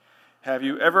Have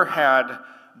you ever had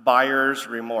buyer's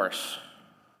remorse?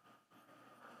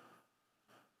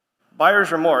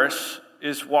 Buyer's remorse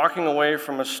is walking away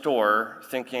from a store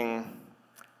thinking,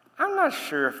 I'm not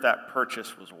sure if that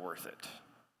purchase was worth it.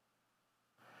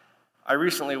 I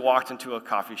recently walked into a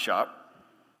coffee shop,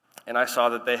 and I saw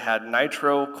that they had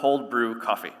nitro cold brew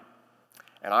coffee.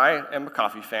 And I am a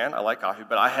coffee fan, I like coffee,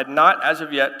 but I had not as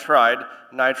of yet tried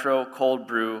nitro cold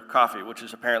brew coffee, which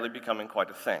is apparently becoming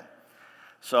quite a thing.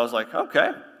 So I was like,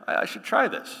 okay, I should try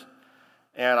this.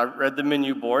 And I read the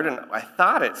menu board, and I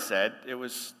thought it said it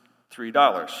was $3.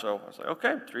 So I was like,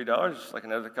 okay, $3, it's like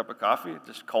another cup of coffee,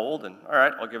 just cold, and all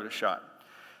right, I'll give it a shot.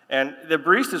 And the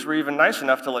baristas were even nice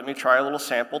enough to let me try a little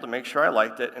sample to make sure I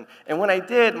liked it. And when I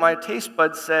did, my taste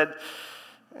buds said,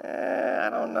 I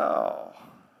don't know.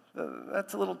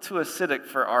 That's a little too acidic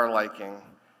for our liking.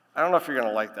 I don't know if you're going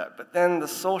to like that. But then the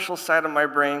social side of my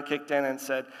brain kicked in and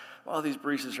said, well, these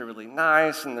baristas are really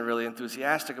nice, and they're really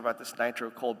enthusiastic about this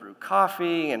nitro cold brew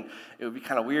coffee, and it would be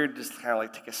kind of weird just to kind of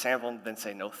like take a sample and then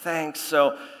say no thanks.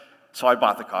 So I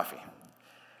bought the coffee.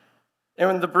 And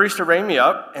when the barista rang me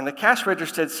up, and the cash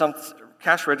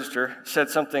register said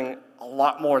something a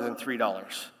lot more than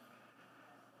 $3.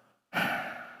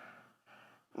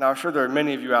 Now, I'm sure there are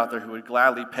many of you out there who would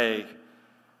gladly pay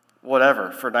whatever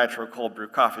for nitro cold brew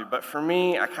coffee, but for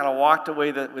me, I kind of walked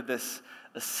away with this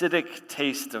acidic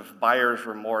taste of buyer's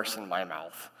remorse in my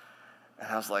mouth. And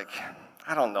I was like,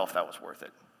 I don't know if that was worth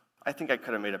it. I think I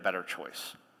could have made a better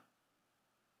choice.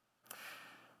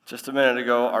 Just a minute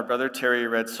ago, our brother Terry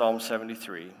read Psalm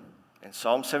 73, and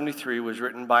Psalm 73 was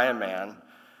written by a man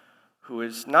who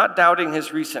is not doubting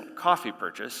his recent coffee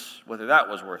purchase, whether that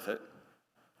was worth it.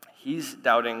 He's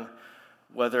doubting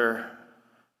whether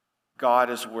God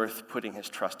is worth putting his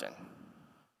trust in.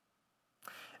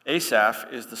 Asaph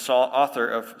is the author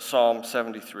of Psalm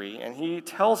 73, and he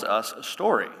tells us a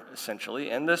story, essentially,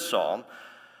 in this psalm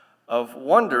of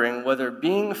wondering whether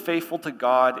being faithful to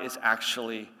God is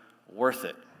actually worth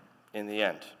it in the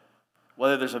end,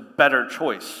 whether there's a better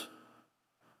choice.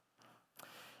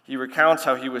 He recounts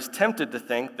how he was tempted to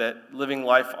think that living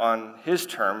life on his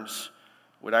terms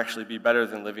would actually be better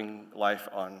than living life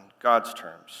on God's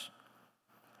terms.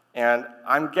 And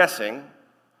I'm guessing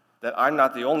that I'm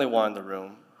not the only one in the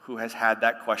room who has had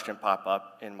that question pop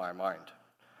up in my mind.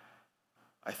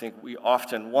 I think we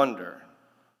often wonder,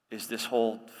 is this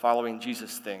whole following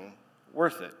Jesus thing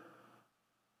worth it?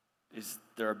 Is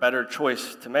there a better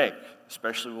choice to make,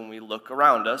 especially when we look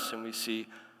around us and we see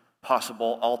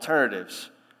possible alternatives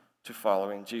to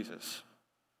following Jesus?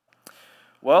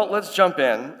 Well, let's jump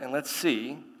in and let's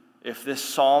see if this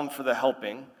psalm for the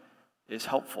helping is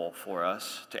helpful for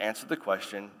us to answer the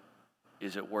question,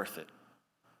 is it worth it?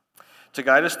 To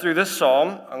guide us through this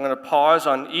psalm, I'm going to pause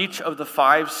on each of the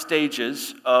 5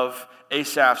 stages of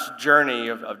Asaph's journey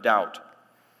of doubt.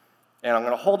 And I'm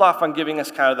going to hold off on giving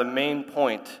us kind of the main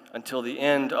point until the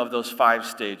end of those 5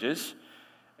 stages.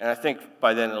 And I think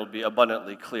by then it'll be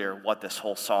abundantly clear what this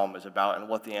whole psalm is about and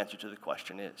what the answer to the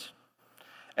question is.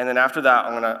 And then after that,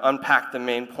 I'm going to unpack the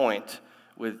main point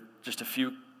with just a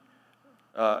few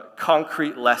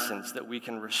concrete lessons that we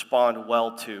can respond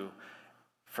well to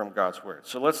from God's word.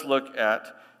 So let's look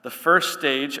at the first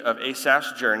stage of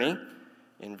Asaph's journey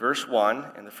in verse 1,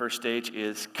 and the first stage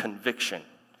is conviction.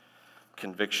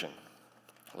 Conviction.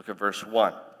 Look at verse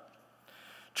 1.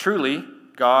 Truly,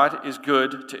 God is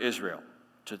good to Israel,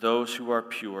 to those who are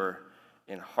pure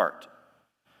in heart.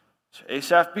 So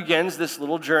Asaph begins this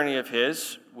little journey of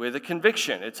his with a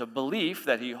conviction. It's a belief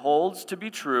that he holds to be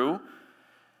true,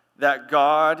 that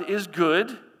God is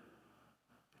good.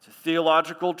 It's a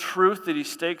theological truth that he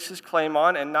stakes his claim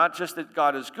on, and not just that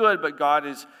God is good, but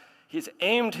he's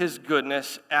aimed his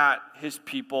goodness at his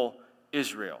people,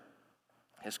 Israel,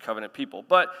 his covenant people.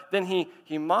 But then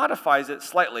he modifies it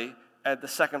slightly at the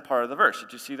second part of the verse.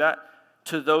 Did you see that?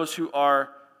 To those who are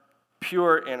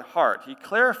pure in heart. He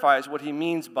clarifies what he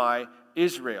means by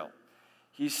Israel.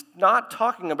 He's not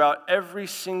talking about every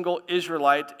single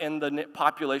Israelite in the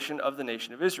population of the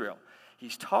nation of Israel.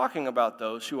 He's talking about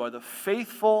those who are the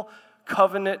faithful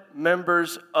covenant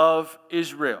members of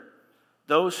Israel.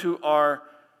 Those who are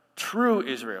true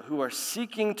Israel, who are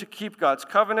seeking to keep God's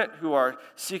covenant, who are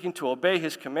seeking to obey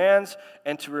his commands,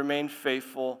 and to remain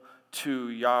faithful to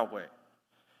Yahweh.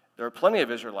 There are plenty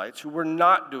of Israelites who were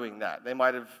not doing that. They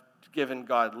might have given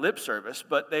God lip service,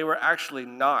 but they were actually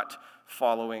not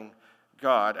following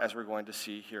God, as we're going to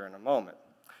see here in a moment.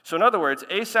 So in other words,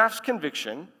 Asaph's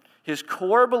conviction, his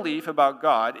core belief about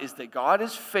God, is that God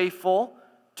is faithful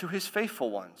to his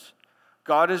faithful ones.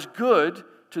 God is good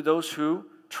to those who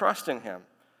trust in him.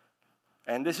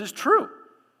 And this is true.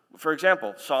 For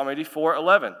example, Psalm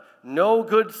 84:11. No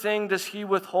good thing does he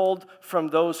withhold from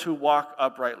those who walk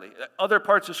uprightly. Other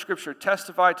parts of Scripture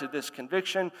testify to this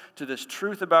conviction, to this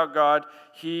truth about God.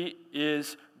 He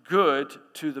is good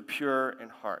to the pure in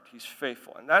heart. He's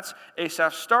faithful. And that's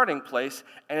Asaph's starting place,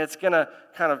 and it's going to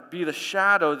kind of be the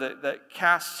shadow that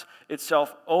casts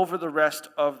itself over the rest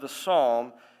of the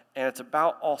psalm, and it's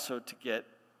about also to get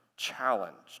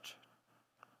challenged.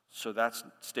 So that's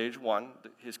stage one,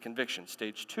 his conviction.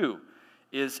 Stage two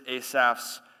is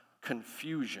Asaph's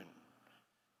confusion.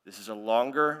 This is a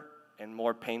longer and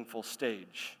more painful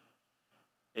stage.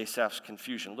 Asaph's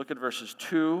confusion. Look at verses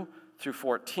 2 through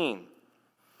 14.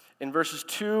 In verses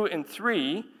 2 and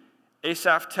 3,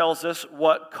 Asaph tells us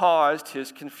what caused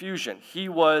his confusion. He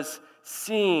was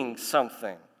seeing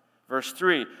something. Verse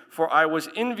 3, for I was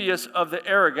envious of the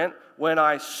arrogant when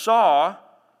I saw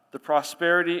the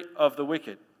prosperity of the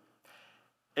wicked.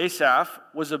 Asaph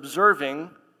was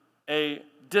observing a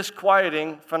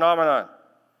disquieting phenomenon.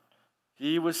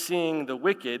 He was seeing the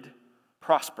wicked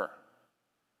prosper.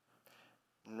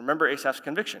 And remember Asaph's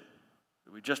conviction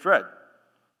that we just read.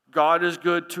 God is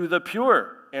good to the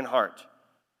pure in heart.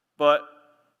 But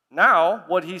now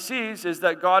what he sees is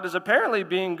that God is apparently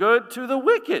being good to the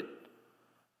wicked,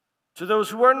 to those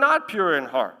who are not pure in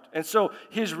heart. And so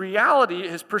his reality,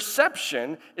 his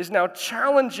perception, is now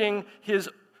challenging his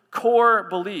core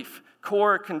belief,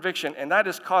 core conviction, and that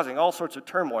is causing all sorts of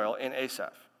turmoil in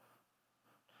Asaph.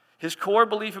 His core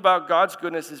belief about God's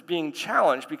goodness is being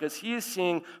challenged because he is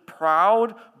seeing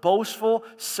proud, boastful,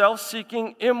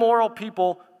 self-seeking, immoral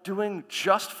people doing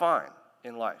just fine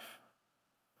in life.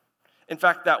 In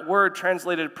fact, that word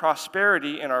translated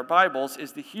prosperity in our Bibles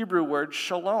is the Hebrew word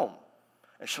shalom.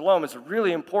 And shalom is a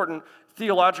really important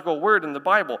theological word in the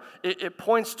Bible. It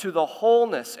points to the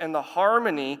wholeness and the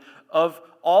harmony of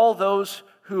all those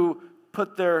who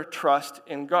put their trust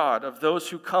in God, of those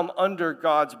who come under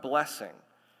God's blessing.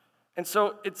 And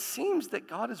so it seems that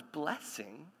God is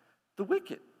blessing the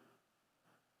wicked.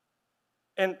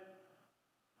 And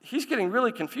he's getting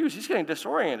really confused. He's getting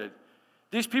disoriented.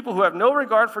 These people who have no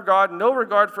regard for God, no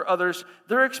regard for others,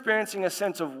 they're experiencing a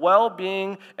sense of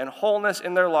well-being and wholeness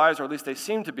in their lives, or at least they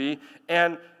seem to be.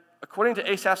 And according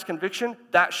to Asaph's conviction,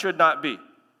 that should not be.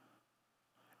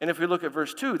 And if we look at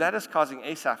verse 2, that is causing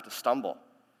Asaph to stumble.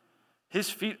 His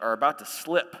feet are about to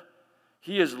slip.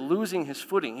 He is losing his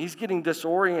footing. He's getting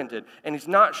disoriented, and he's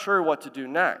not sure what to do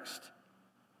next.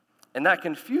 And that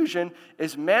confusion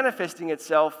is manifesting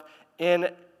itself in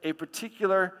a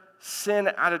particular sin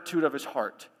attitude of his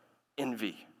heart,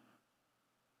 envy.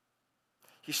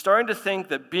 He's starting to think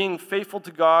that being faithful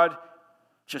to God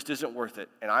just isn't worth it,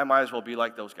 and I might as well be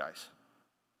like those guys.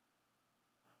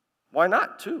 Why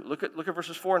not, too? Look at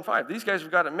verses 4 and 5. These guys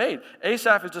have got it made.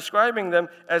 Asaph is describing them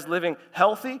as living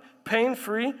healthy,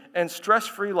 pain-free, and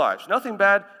stress-free lives. Nothing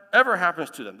bad ever happens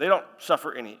to them. They don't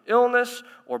suffer any illness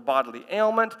or bodily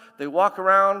ailment. They walk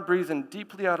around breathing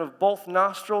deeply out of both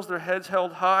nostrils, their heads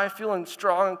held high, feeling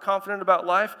strong and confident about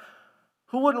life.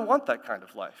 Who wouldn't want that kind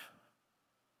of life?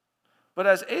 But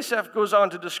as Asaph goes on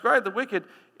to describe the wicked,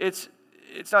 it's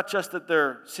not just that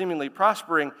they're seemingly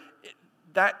prospering.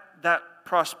 That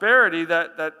prosperity,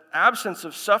 that absence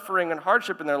of suffering and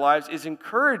hardship in their lives is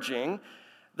encouraging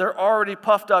their already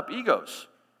puffed up egos.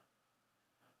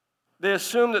 They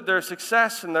assume that their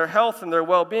success and their health and their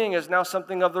well-being is now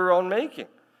something of their own making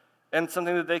and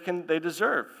something that they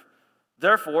deserve.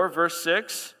 Therefore, verse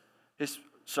 6,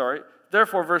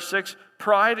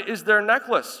 pride is their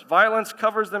necklace. Violence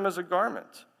covers them as a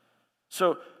garment.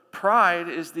 So pride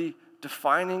is the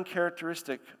defining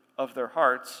characteristic of their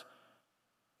hearts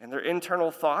and their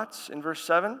internal thoughts in verse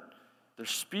 7, their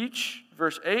speech,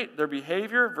 verse 8, their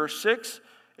behavior, verse 6.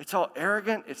 It's all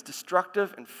arrogant, it's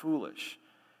destructive, and foolish.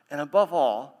 And above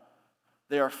all,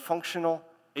 they are functional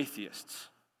atheists.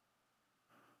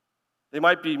 They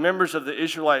might be members of the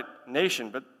Israelite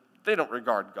nation, but they don't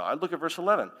regard God. Look at verse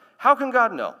 11. How can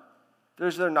God know?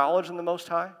 There's their knowledge in the Most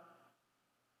High.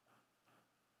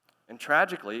 And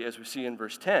tragically, as we see in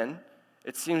verse 10,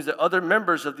 it seems that other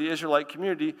members of the Israelite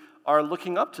community are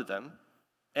looking up to them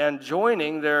and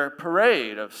joining their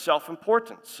parade of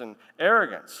self-importance and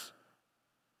arrogance.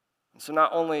 And so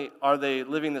not only are they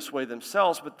living this way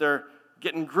themselves, but they're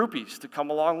getting groupies to come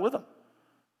along with them.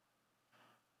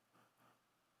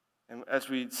 And as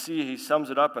we see, he sums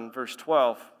it up in verse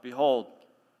 12. Behold,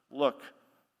 look,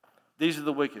 these are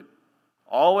the wicked,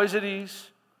 always at ease,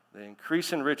 they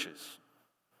increase in riches.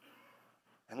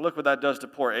 And look what that does to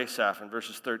poor Asaph in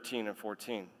verses 13 and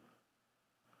 14.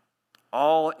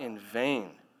 All in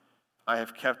vain I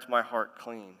have kept my heart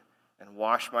clean and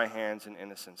wash my hands in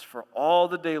innocence. For all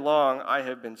the day long I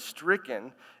have been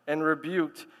stricken and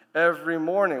rebuked every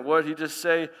morning. What did he just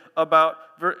say about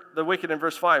the wicked in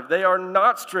verse 5? They are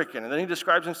not stricken. And then he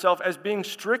describes himself as being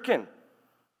stricken.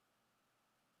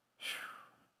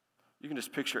 You can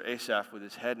just picture Asaph with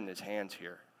his head in his hands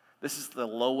here. This is the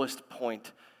lowest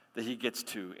point that he gets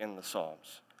to in the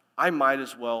Psalms. I might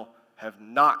as well have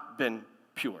not been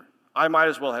pure. I might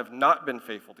as well have not been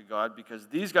faithful to God because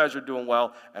these guys are doing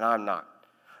well and I'm not.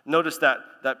 Notice that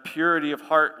purity of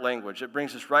heart language. It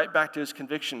brings us right back to his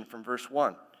conviction from verse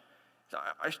 1.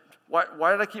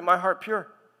 Why did I keep my heart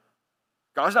pure?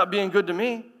 God's not being good to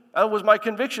me. That was my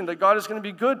conviction that God is going to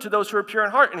be good to those who are pure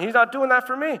in heart, and he's not doing that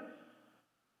for me.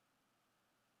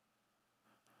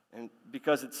 And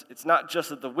because it's not just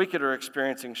that the wicked are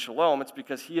experiencing shalom, it's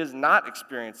because he is not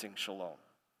experiencing shalom.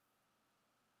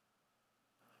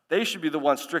 They should be the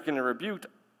ones stricken and rebuked,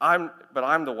 but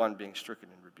I'm the one being stricken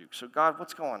and rebuked. So God,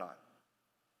 what's going on?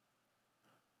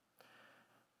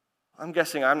 I'm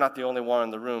guessing I'm not the only one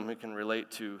in the room who can relate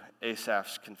to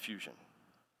Asaph's confusion.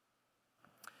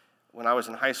 When I was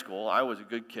in high school, I was a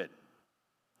good kid.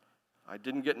 I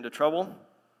didn't get into trouble.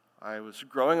 I was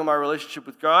growing in my relationship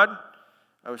with God.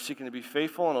 I was seeking to be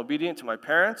faithful and obedient to my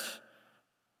parents.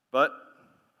 But,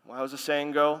 well, how does the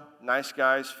saying go? Nice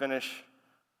guys finish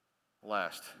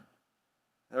last.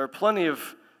 There are plenty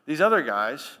of these other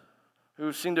guys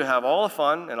who seem to have all the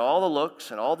fun and all the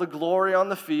looks and all the glory on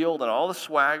the field and all the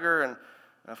swagger, and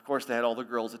of course they had all the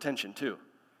girls' attention too.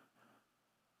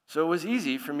 So it was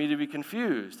easy for me to be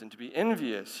confused and to be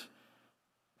envious.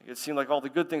 It seemed like all the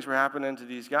good things were happening to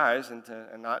these guys and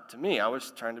not to me. I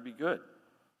was trying to be good.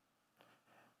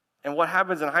 And what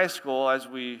happens in high school, as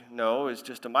we know, is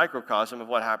just a microcosm of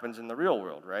what happens in the real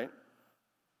world, right?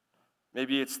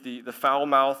 Maybe it's the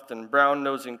foul-mouthed and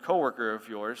brown-nosing coworker of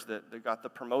yours that got the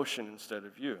promotion instead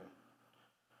of you.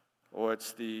 Or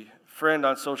it's the friend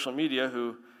on social media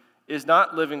who is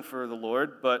not living for the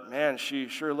Lord, but man, she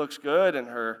sure looks good and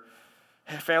her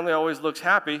family always looks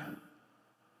happy.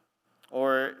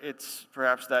 Or it's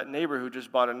perhaps that neighbor who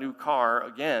just bought a new car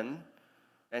again,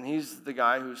 and he's the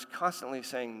guy who's constantly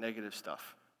saying negative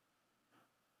stuff.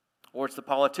 Or it's the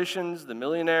politicians, the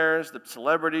millionaires, the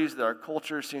celebrities that our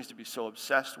culture seems to be so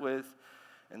obsessed with,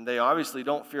 and they obviously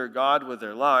don't fear God with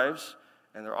their lives,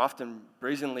 and they're often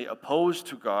brazenly opposed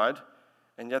to God,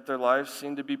 and yet their lives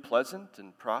seem to be pleasant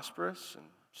and prosperous and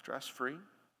stress-free.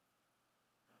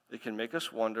 It can make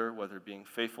us wonder whether being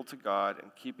faithful to God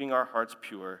and keeping our hearts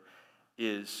pure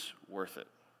is worth it.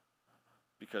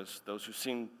 Because those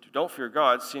who don't fear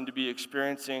God seem to be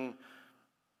experiencing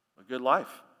a good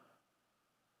life.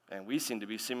 And we seem to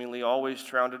be seemingly always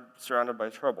surrounded by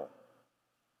trouble.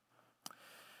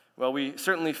 Well, we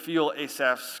certainly feel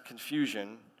Asaph's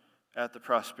confusion at the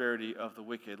prosperity of the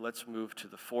wicked. Let's move to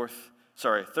the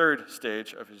third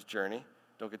stage of his journey.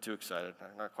 Don't get too excited.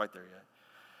 I'm not quite there yet.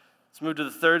 Let's move to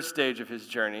the third stage of his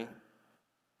journey.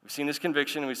 We've seen his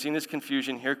conviction, we've seen his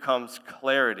confusion. Here comes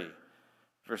clarity.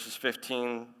 Verses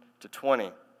 15 to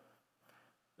 20.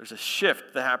 There's a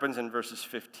shift that happens in verses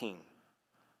 15.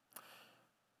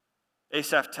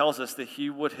 Asaph tells us that he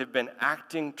would have been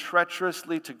acting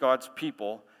treacherously to God's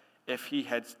people if he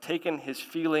had taken his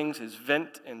feelings,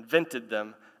 and vented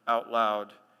them out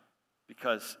loud,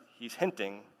 because he's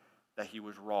hinting that he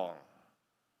was wrong.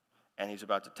 And he's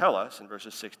about to tell us in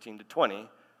verses 16 to 20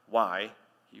 why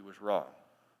he was wrong.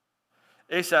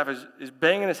 Asaph is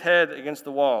banging his head against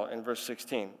the wall in verse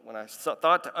 16. When I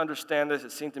thought to understand this,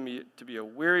 it seemed to me to be a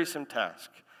wearisome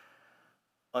task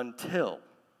until,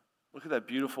 look at that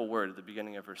beautiful word at the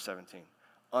beginning of verse 17,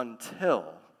 until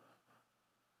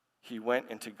he went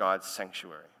into God's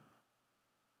sanctuary.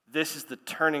 This is the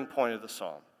turning point of the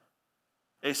psalm.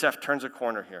 Asaph turns a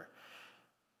corner here.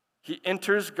 He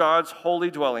enters God's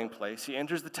holy dwelling place. He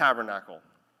enters the tabernacle.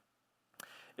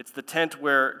 It's the tent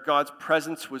where God's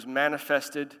presence was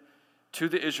manifested to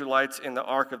the Israelites in the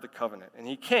Ark of the Covenant. And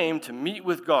he came to meet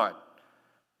with God,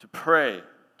 to pray,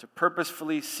 to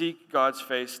purposefully seek God's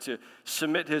face, to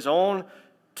submit his own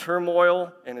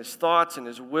turmoil and his thoughts and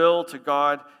his will to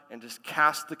God, and just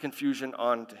cast the confusion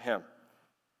onto him.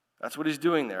 That's what he's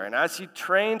doing there. And as he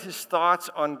trained his thoughts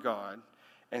on God,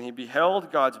 and he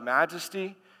beheld God's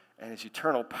majesty and his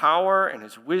eternal power and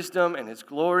his wisdom and his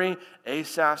glory,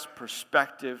 Asaph's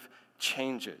perspective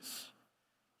changes.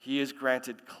 He is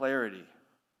granted clarity.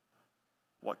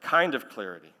 What kind of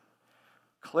clarity?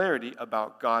 Clarity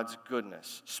about God's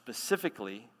goodness,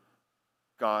 specifically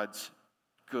God's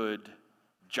good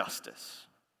justice.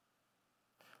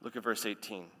 Look at verse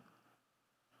 18.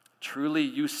 Truly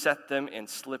you set them in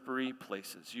slippery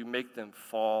places. You make them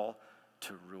fall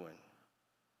to ruin.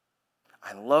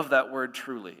 I love that word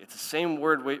truly. It's the same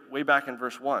word way back in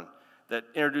verse 1 that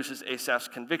introduces Asaph's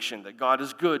conviction that God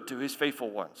is good to his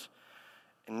faithful ones.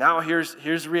 And now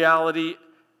here's reality,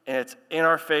 and it's in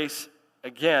our face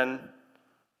again.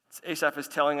 Asaph is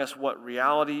telling us what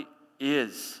reality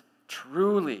is.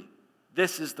 Truly,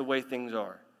 this is the way things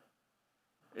are.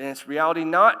 And it's reality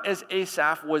not as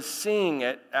Asaph was seeing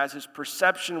it, as his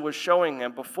perception was showing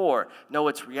him before. No,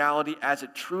 it's reality as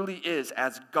it truly is,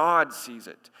 as God sees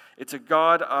it. It's a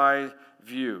God-eye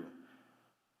view.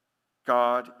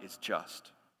 God is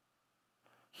just.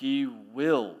 He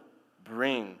will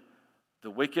bring the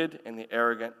wicked and the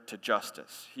arrogant to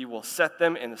justice. He will set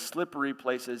them in the slippery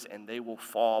places, and they will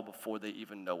fall before they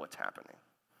even know what's happening.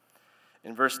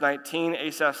 In verse 19,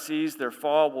 Asaph sees their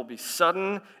fall will be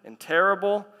sudden and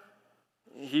terrible.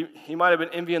 He might have been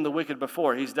envying the wicked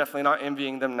before. He's definitely not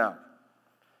envying them now.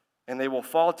 And they will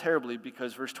fall terribly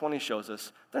because verse 20 shows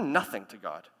us they're nothing to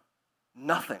God.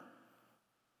 Nothing.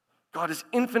 God is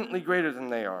infinitely greater than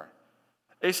they are.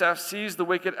 Asaph sees the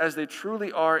wicked as they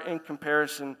truly are in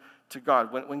comparison to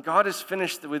God. When God is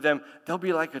finished with them, they'll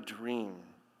be like a dream.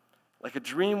 Like a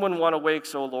dream when one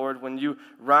awakes, O Lord, when you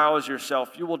rouse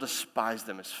yourself, you will despise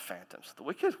them as phantoms. The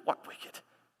wicked? What wicked?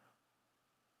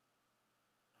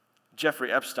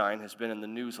 Jeffrey Epstein has been in the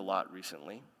news a lot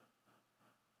recently.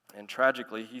 And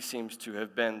tragically, he seems to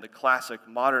have been the classic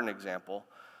modern example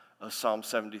of Psalm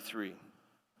 73.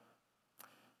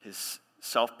 His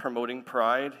self-promoting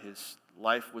pride, his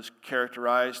life was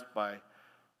characterized by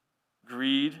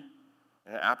greed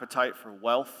and an appetite for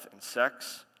wealth and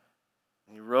sex.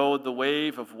 He rode the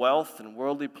wave of wealth and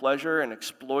worldly pleasure and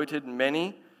exploited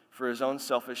many for his own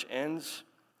selfish ends.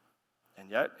 And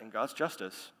yet, in God's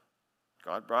justice,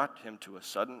 God brought him to a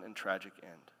sudden and tragic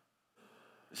end.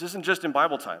 This isn't just in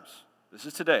Bible times. This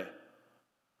is today.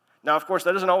 Now, of course,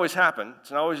 that doesn't always happen.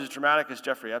 It's not always as dramatic as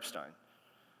Jeffrey Epstein.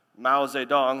 Mao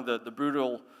Zedong, the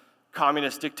brutal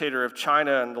communist dictator of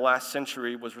China in the last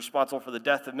century, was responsible for the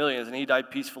death of millions, and he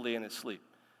died peacefully in his sleep.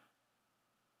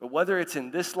 But whether it's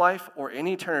in this life or in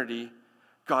eternity,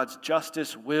 God's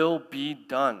justice will be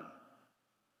done.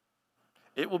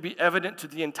 It will be evident to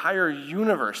the entire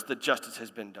universe that justice has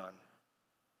been done.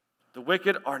 The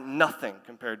wicked are nothing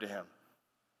compared to him.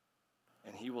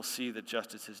 And he will see that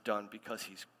justice is done because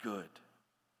he's good.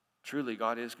 Truly,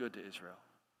 God is good to Israel.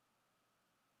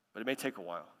 But it may take a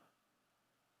while.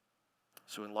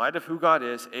 So in light of who God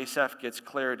is, Asaph gets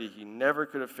clarity he never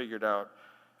could have figured out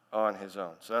on his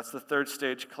own. So that's the third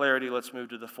stage, clarity. Let's move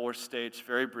to the fourth stage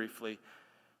very briefly,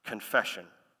 confession.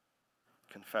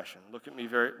 Confession. Look at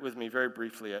with me very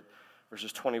briefly at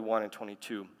verses 21 and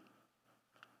 22.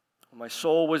 My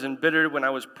soul was embittered when I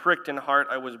was pricked in heart.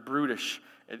 I was brutish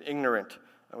and ignorant.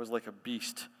 I was like a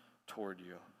beast toward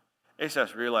you.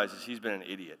 Asaph realizes he's been an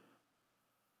idiot.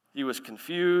 He was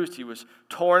confused. He was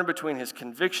torn between his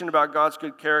conviction about God's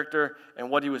good character and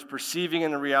what he was perceiving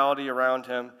in the reality around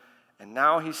him. And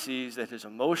now he sees that his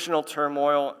emotional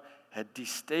turmoil had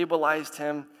destabilized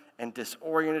him and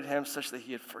disoriented him such that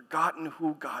he had forgotten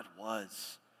who God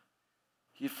was.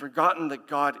 He had forgotten that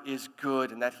God is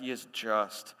good and that he is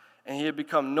just. And he had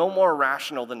become no more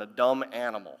rational than a dumb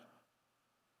animal.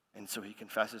 And so he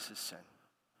confesses his sin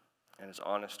and is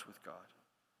honest with God.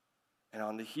 And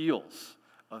on the heels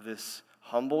of this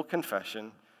humble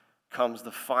confession comes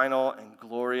the final and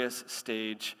glorious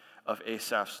stage of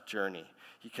Asaph's journey.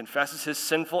 He confesses his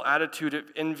sinful attitude of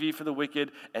envy for the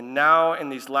wicked, and now in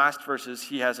these last verses,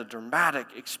 he has a dramatic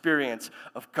experience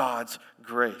of God's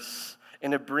grace,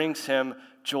 and it brings him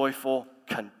joyful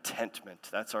contentment.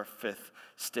 That's our fifth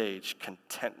stage,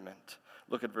 contentment.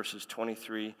 Look at verses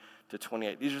 23 to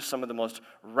 28. These are some of the most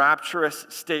rapturous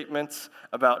statements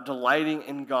about delighting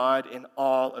in God in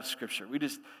all of Scripture. We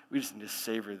just need to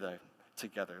savor them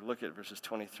together. Look at verses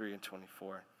 23 and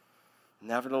 24.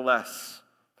 Nevertheless,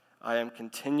 I am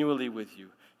continually with you.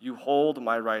 You hold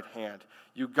my right hand.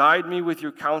 You guide me with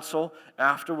your counsel.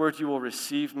 Afterward, you will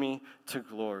receive me to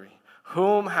glory.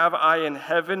 Whom have I in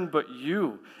heaven but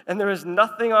you? And there is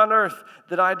nothing on earth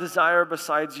that I desire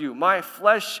besides you. My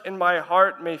flesh and my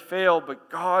heart may fail, but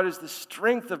God is the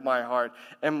strength of my heart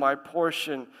and my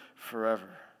portion forever.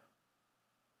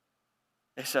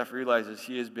 Asaph realizes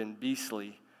he has been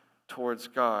beastly towards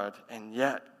God, and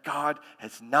yet God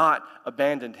has not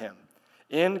abandoned him.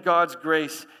 In God's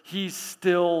grace, he's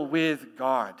still with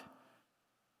God.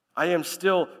 I am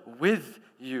still with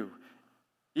you.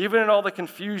 Even in all the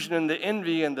confusion and the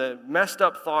envy and the messed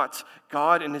up thoughts,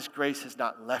 God in his grace has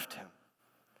not left him.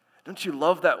 Don't you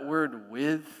love that word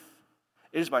with?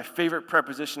 It is my favorite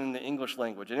preposition in the English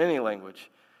language, in any language.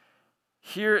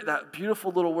 Here, that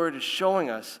beautiful little word is showing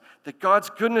us that God's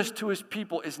goodness to his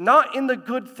people is not in the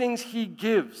good things he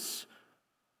gives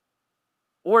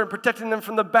or in protecting them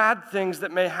from the bad things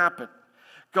that may happen.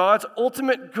 God's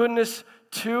ultimate goodness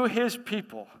to his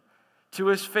people, to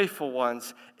his faithful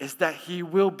ones, is that he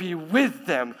will be with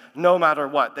them no matter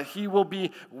what. That he will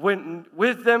be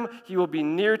with them, he will be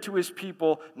near to his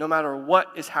people no matter what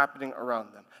is happening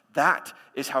around them. That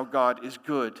is how God is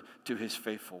good to his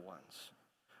faithful ones.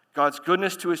 God's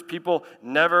goodness to his people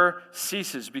never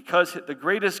ceases because the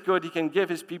greatest good he can give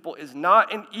his people is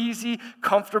not an easy,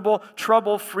 comfortable,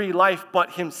 trouble-free life,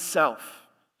 but himself.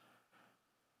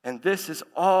 And this is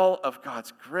all of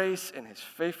God's grace and his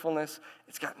faithfulness.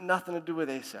 It's got nothing to do with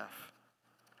Asaph.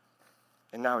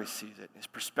 And now he sees it. His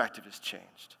perspective has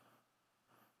changed.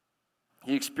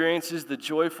 He experiences the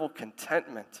joyful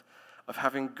contentment of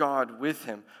having God with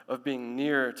him, of being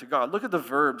near to God. Look at the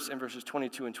verbs in verses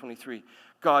 22 and 23.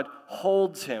 God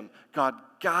holds him, God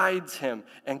guides him,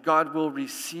 and God will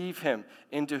receive him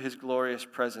into his glorious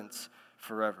presence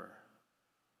forever.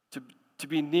 To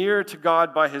be near to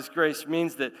God by his grace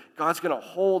means that God's going to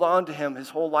hold on to him his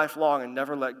whole life long and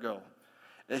never let go.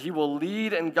 That he will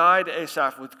lead and guide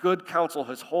Asaph with good counsel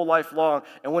his whole life long,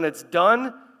 and when it's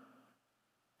done,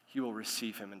 he will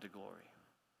receive him into glory.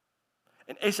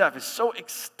 And Asaph is so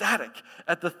ecstatic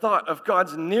at the thought of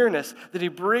God's nearness that he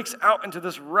breaks out into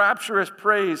this rapturous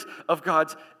praise of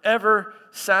God's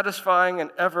ever-satisfying and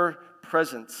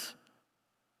ever-presence.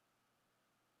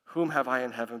 Whom have I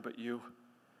in heaven but you?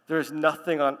 There is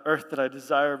nothing on earth that I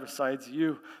desire besides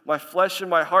you. My flesh and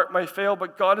my heart may fail,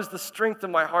 but God is the strength of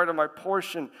my heart and my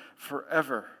portion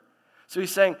forever. So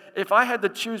he's saying, if I had to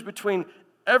choose between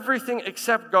everything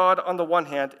except God on the one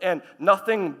hand and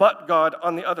nothing but God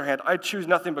on the other hand, I'd choose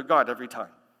nothing but God every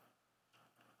time.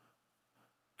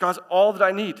 God's all that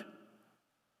I need.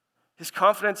 His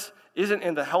confidence isn't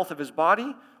in the health of his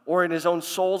body or in his own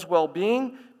soul's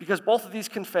well-being, because both of these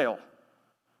can fail.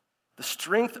 The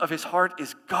strength of his heart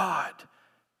is God,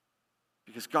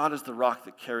 because God is the rock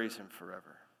that carries him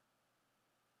forever.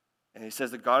 And he says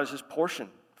that God is his portion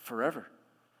forever.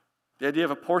 The idea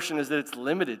of a portion is that it's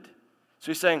limited.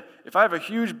 So he's saying, if I have a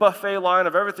huge buffet line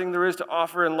of everything there is to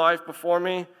offer in life before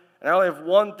me, and I only have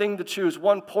one thing to choose,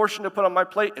 one portion to put on my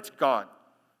plate, it's God.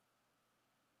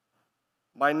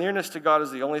 My nearness to God is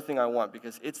the only thing I want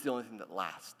because it's the only thing that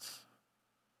lasts.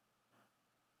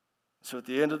 So at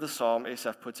the end of the psalm,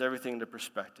 Asaph puts everything into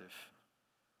perspective.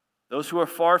 Those who are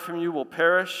far from you will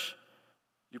perish.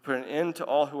 You put an end to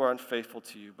all who are unfaithful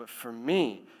to you. But for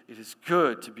me, it is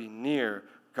good to be near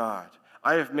God.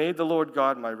 I have made the Lord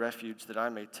God my refuge, that I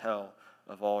may tell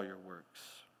of all your works.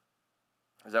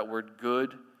 Does that word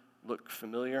good look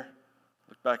familiar?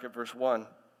 Look back at verse 1.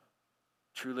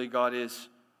 Truly God is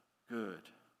good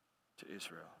to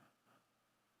Israel.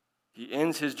 He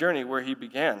ends his journey where he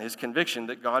began, his conviction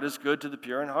that God is good to the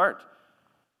pure in heart.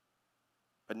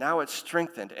 But now it's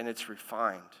strengthened and it's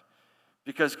refined,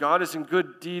 because God is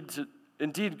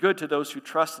indeed good to those who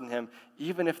trust in him,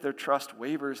 even if their trust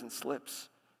wavers and slips.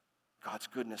 God's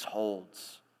goodness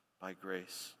holds by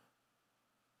grace.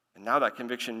 And now that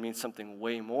conviction means something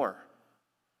way more.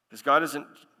 Because God isn't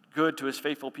good to his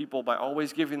faithful people by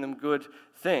always giving them good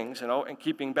things and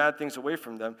keeping bad things away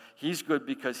from them. He's good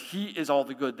because he is all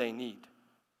the good they need,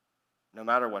 no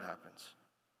matter what happens.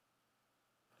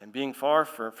 And being far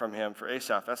from him, for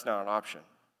Asaph, that's not an option.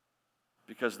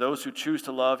 Because those who choose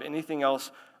to love anything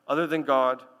else other than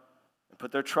God and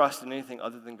put their trust in anything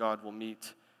other than God will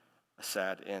meet a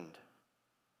sad end.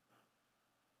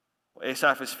 Well,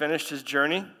 Asaph has finished his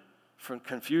journey from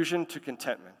confusion to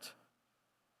contentment.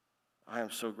 I am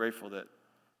so grateful that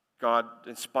God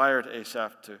inspired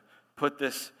Asaph to put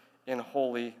this in the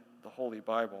Holy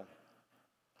Bible.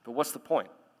 But what's the point?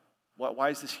 Why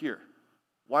is this here?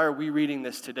 Why are we reading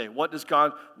this today? What does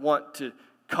God want to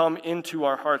come into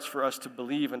our hearts for us to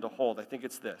believe and to hold? I think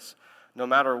it's this. No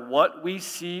matter what we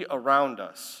see around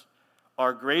us,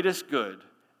 our greatest good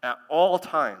at all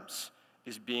times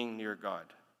is being near God.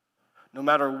 No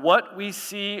matter what we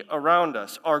see around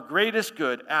us, our greatest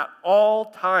good at all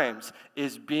times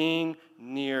is being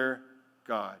near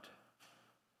God.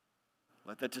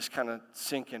 Let that just kind of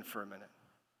sink in for a minute.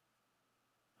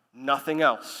 Nothing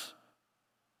else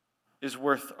is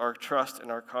worth our trust and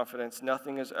our confidence.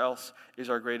 Nothing else is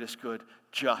our greatest good,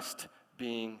 just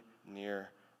being near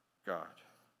God.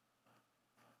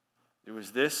 It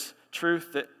was this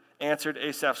truth that answered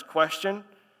Asaph's question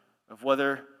of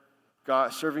whether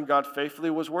serving God faithfully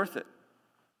was worth it.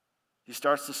 He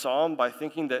starts the psalm by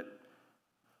thinking that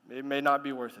it may not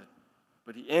be worth it,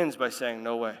 but he ends by saying,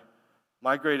 no way.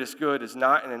 My greatest good is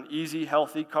not in an easy,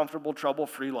 healthy, comfortable,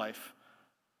 trouble-free life.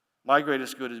 My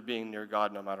greatest good is being near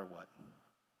God no matter what.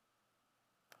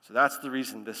 So that's the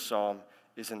reason this psalm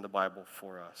is in the Bible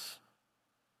for us.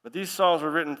 But these psalms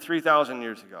were written 3,000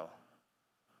 years ago,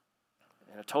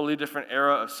 in a totally different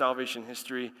era of salvation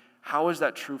history. How is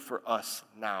that true for us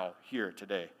now, here,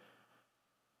 today?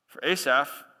 For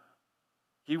Asaph,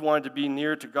 he wanted to be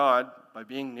near to God by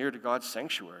being near to God's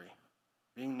sanctuary,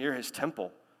 being near his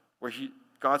temple, where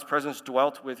God's presence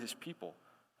dwelt with his people.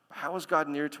 But how is God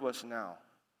near to us now?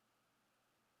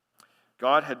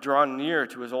 God had drawn near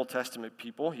to his Old Testament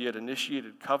people. He had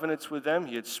initiated covenants with them.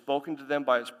 He had spoken to them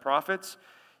by his prophets.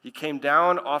 He came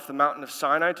down off the mountain of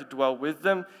Sinai to dwell with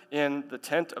them in the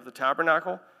tent of the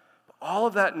tabernacle. But all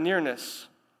of that nearness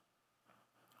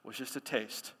was just a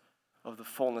taste of the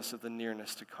fullness of the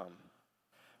nearness to come.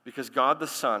 Because God the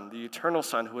Son, the eternal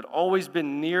Son, who had always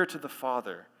been near to the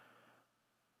Father,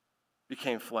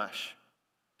 became flesh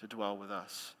to dwell with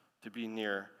us, to be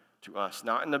near to us.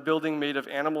 Not in a building made of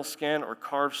animal skin or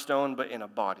carved stone, but in a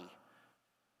body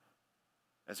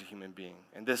as a human being.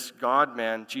 And this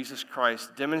God-man, Jesus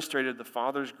Christ, demonstrated the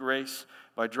Father's grace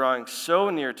by drawing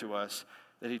so near to us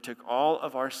that he took all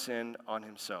of our sin on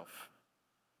himself,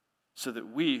 so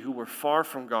that we, who were far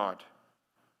from God,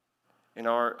 in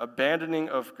our abandoning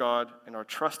of God and our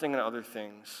trusting in other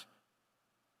things,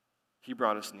 he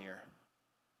brought us near.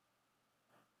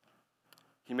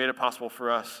 He made it possible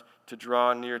for us to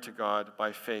draw near to God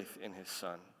by faith in his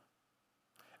Son.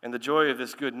 And the joy of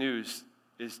this good news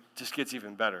just gets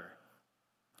even better.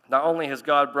 Not only has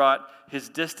God brought his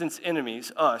distant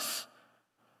enemies, us,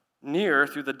 near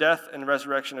through the death and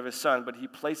resurrection of his Son, but he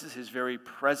places his very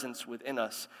presence within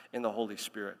us in the Holy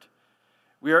Spirit.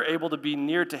 We are able to be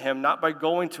near to him not by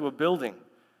going to a building,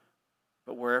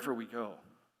 but wherever we go.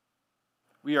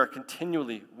 We are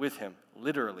continually with him,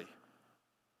 literally.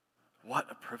 What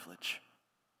a privilege.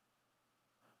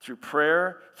 Through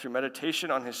prayer, through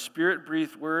meditation on his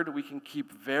Spirit-breathed word, we can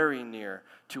keep very near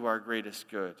to our greatest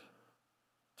good,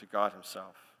 to God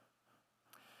himself.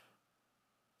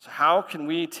 So how can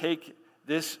we take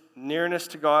this nearness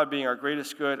to God being our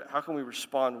greatest good, how can we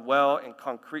respond well and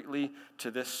concretely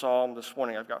to this psalm this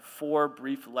morning? I've got 4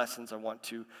 brief lessons I want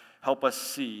to help us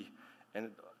see and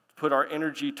put our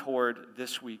energy toward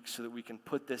this week so that we can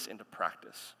put this into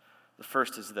practice. The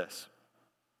first is this: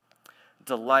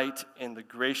 delight in the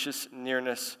gracious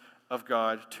nearness of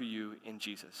God to you in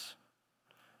Jesus.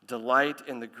 Delight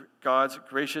in God's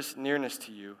gracious nearness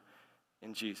to you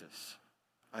in Jesus.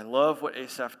 I love what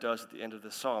Asaph does at the end of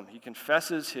the psalm. He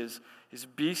confesses his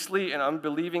beastly and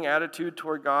unbelieving attitude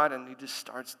toward God, and he just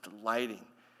starts delighting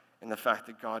in the fact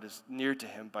that God is near to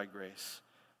him by grace.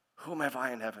 Whom have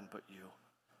I in heaven but you?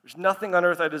 There's nothing on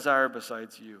earth I desire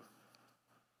besides you.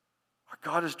 Our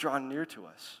God is drawn near to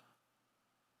us.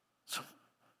 So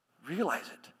realize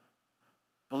it.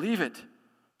 Believe it.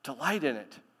 Delight in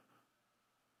it.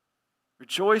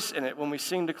 Rejoice in it when we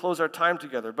sing to close our time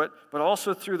together, but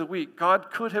also through the week. God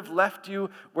could have left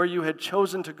you where you had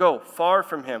chosen to go, far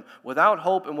from him, without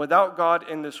hope and without God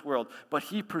in this world. But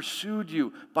he pursued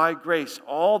you by grace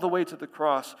all the way to the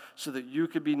cross so that you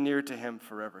could be near to him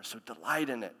forever. So delight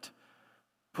in it.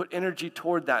 Put energy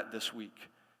toward that this week.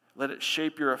 Let it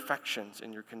shape your affections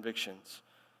and your convictions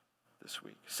this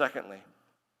week. Secondly,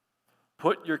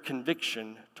 put your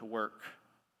conviction to work.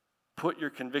 Put your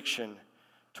conviction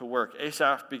to work.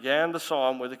 Asaph began the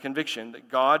psalm with a conviction that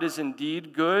God is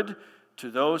indeed good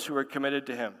to those who are committed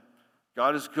to him.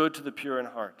 God is good to the pure in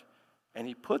heart. And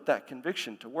he put that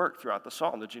conviction to work throughout the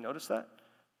psalm. Did you notice that?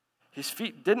 His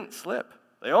feet didn't slip.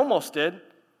 They almost did.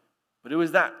 But it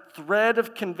was that thread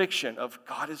of conviction of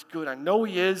God is good. I know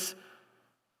he is.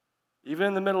 Even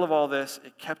in the middle of all this,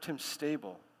 it kept him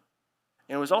stable.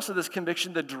 And it was also this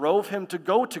conviction that drove him to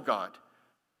go to God.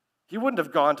 He wouldn't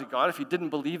have gone to God if he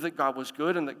didn't believe that God was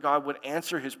good and that God would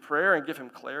answer his prayer and give him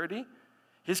clarity.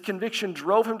 His conviction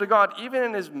drove him to God. Even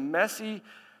in his messy,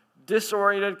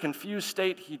 disoriented, confused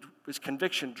state, his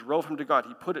conviction drove him to God.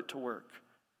 He put it to work.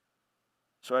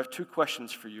 So I have 2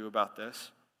 questions for you about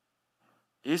this.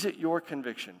 Is it your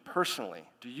conviction, personally?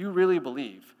 Do you really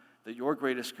believe that your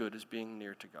greatest good is being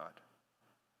near to God?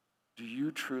 Do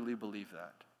you truly believe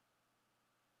that?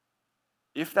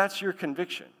 If that's your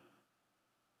conviction,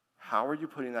 how are you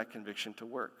putting that conviction to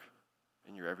work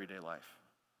in your everyday life?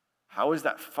 How is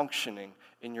that functioning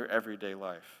in your everyday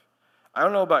life? I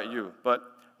don't know about you, but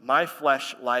my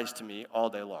flesh lies to me all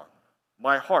day long.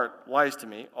 My heart lies to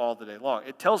me all the day long.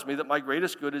 It tells me that my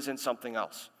greatest good is in something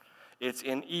else. It's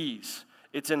in ease.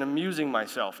 It's in amusing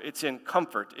myself. It's in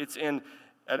comfort. It's in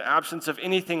an absence of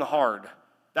anything hard.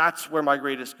 That's where my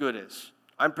greatest good is.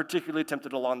 I'm particularly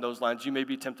tempted along those lines. You may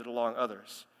be tempted along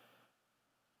others.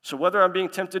 So whether I'm being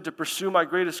tempted to pursue my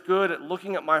greatest good at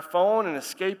looking at my phone and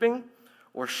escaping,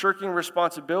 or shirking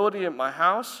responsibility at my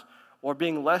house, or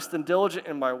being less than diligent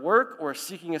in my work, or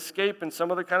seeking escape in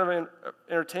some other kind of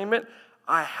entertainment,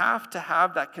 I have to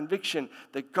have that conviction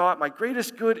that God, my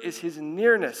greatest good is his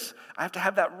nearness. I have to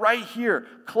have that right here,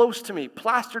 close to me,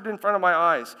 plastered in front of my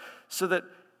eyes, so that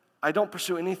I don't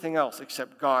pursue anything else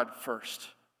except God first.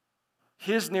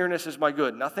 His nearness is my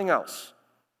good, nothing else.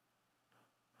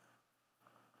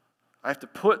 I have to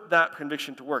put that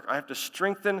conviction to work. I have to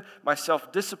strengthen my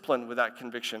self-discipline with that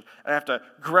conviction. And I have to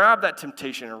grab that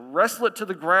temptation and wrestle it to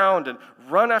the ground and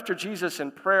run after Jesus in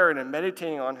prayer and in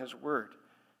meditating on his word.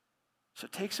 So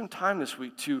take some time this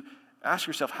week to ask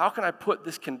yourself, how can I put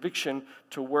this conviction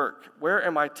to work? Where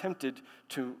am I tempted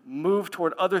to move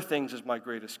toward other things as my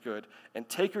greatest good? And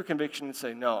take your conviction and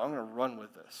say, no, I'm going to run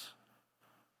with this.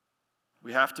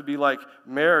 We have to be like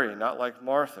Mary, not like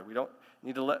Martha. We don't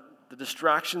need to let the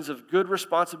distractions of good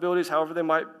responsibilities, however they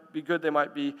might be good, they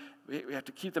might be, we have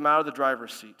to keep them out of the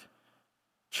driver's seat.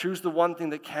 Choose the one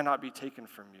thing that cannot be taken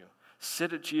from you.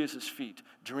 Sit at Jesus' feet.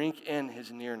 Drink in his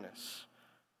nearness.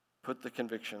 Put the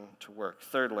conviction to work.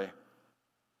 Thirdly,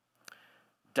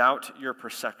 doubt your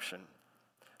perception.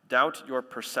 Doubt your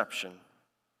perception.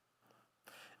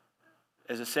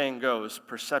 As the saying goes,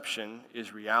 perception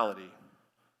is reality.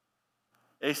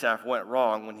 Asaph went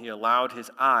wrong when he allowed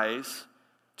his eyes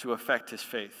to affect his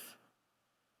faith.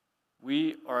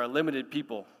 We are a limited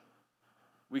people.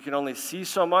 We can only see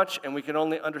so much, and we can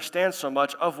only understand so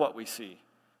much of what we see.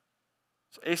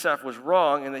 So Asaph was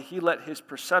wrong in that he let his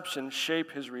perception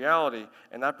shape his reality,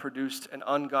 and that produced an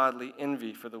ungodly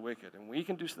envy for the wicked. And we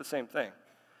can do the same thing.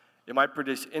 It might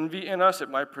produce envy in us. It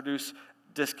might produce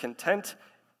discontent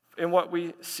in what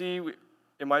we see.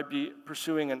 It might be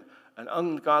pursuing an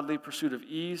ungodly pursuit of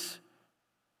ease.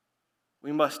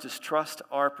 We must distrust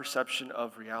our perception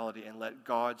of reality and let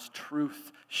God's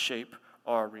truth shape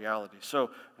our reality. So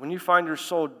when you find your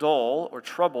soul dull or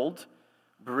troubled,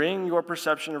 bring your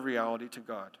perception of reality to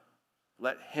God.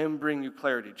 Let him bring you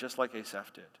clarity, just like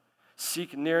Asaph did.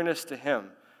 Seek nearness to him.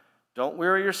 Don't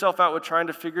weary yourself out with trying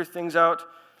to figure things out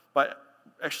by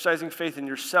exercising faith in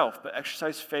yourself, but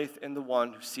exercise faith in the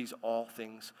one who sees all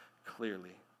things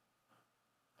clearly.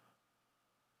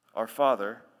 Our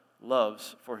Father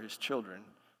loves for his children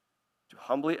to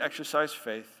humbly exercise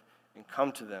faith and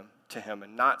come to him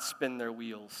and not spin their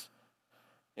wheels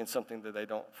in something that they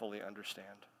don't fully understand.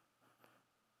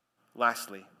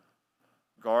 Lastly,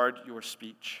 guard your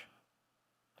speech.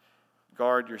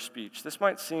 Guard your speech. This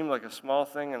might seem like a small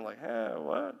thing and like,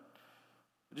 what?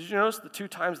 Did you notice the two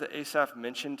times that Asaph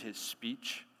mentioned his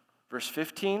speech? Verse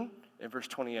 15 and verse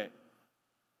 28.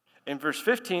 In verse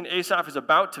 15, Asaph is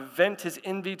about to vent his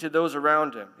envy to those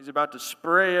around him. He's about to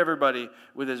spray everybody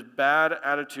with his bad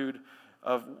attitude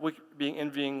of being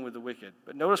envying with the wicked.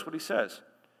 But notice what he says.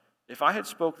 If I had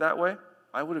spoke that way,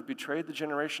 I would have betrayed the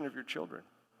generation of your children.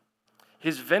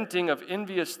 His venting of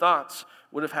envious thoughts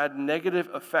would have had negative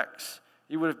effects.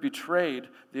 He would have betrayed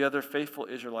the other faithful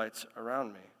Israelites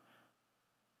around me.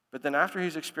 But then after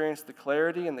he's experienced the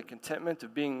clarity and the contentment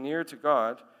of being near to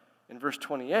God, in verse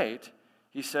 28,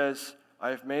 he says,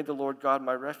 I have made the Lord God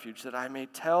my refuge, that I may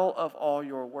tell of all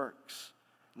your works.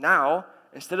 Now,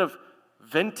 instead of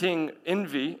venting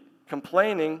envy,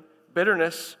 complaining,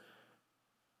 bitterness,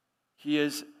 he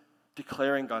is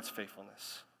declaring God's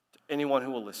faithfulness to anyone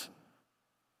who will listen.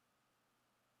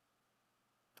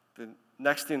 The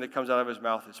next thing that comes out of his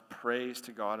mouth is praise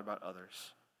to God about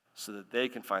others, so that they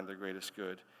can find their greatest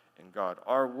good in God.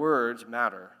 Our words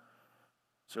matter.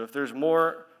 So if there's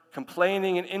more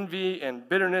complaining and envy and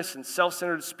bitterness and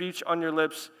self-centered speech on your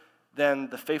lips than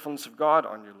the faithfulness of God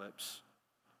on your lips,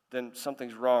 then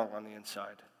something's wrong on the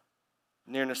inside.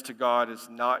 Nearness to God is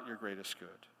not your greatest good.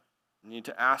 You need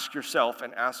to ask yourself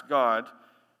and ask God,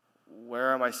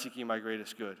 where am I seeking my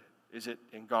greatest good? Is it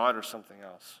in God or something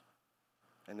else?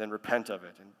 And then repent of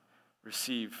it and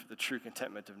receive the true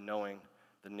contentment of knowing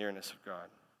the nearness of God.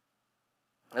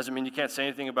 Doesn't mean you can't say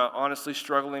anything about honestly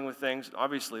struggling with things.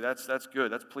 Obviously, that's good.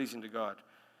 That's pleasing to God.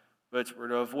 But we're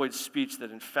to avoid speech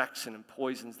that infects and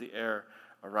poisons the air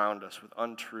around us with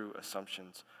untrue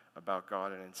assumptions about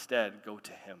God, and instead go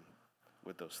to him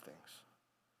with those things.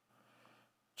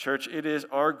 Church, it is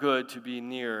our good to be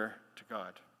near to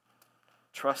God.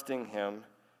 Trusting him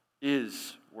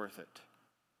is worth it.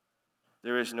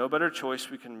 There is no better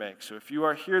choice we can make. So if you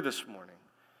are here this morning,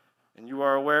 and you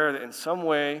are aware that in some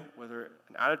way, whether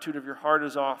an attitude of your heart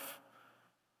is off,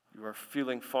 you are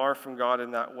feeling far from God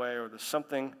in that way, or there's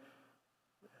something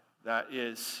that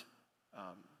is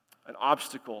an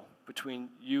obstacle between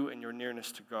you and your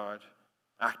nearness to God,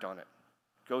 act on it.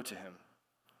 Go to him.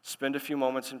 spend a few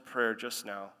moments in prayer just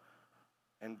now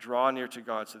and draw near to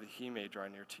God so that he may draw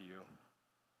near to you.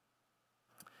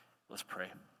 Let's pray.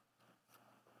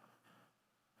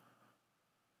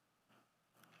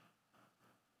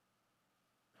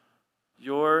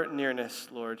 Your nearness,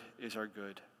 Lord, is our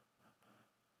good.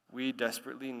 We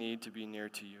desperately need to be near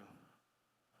to you.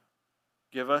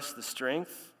 Give us the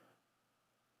strength,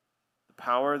 the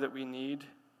power that we need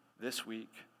this week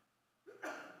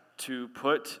to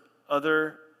put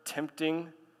other tempting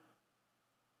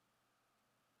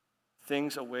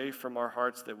things away from our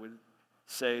hearts that would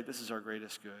say this is our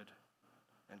greatest good,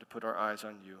 and to put our eyes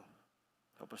on you.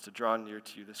 Help us to draw near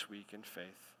to you this week in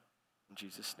faith. In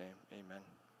Jesus' name, amen.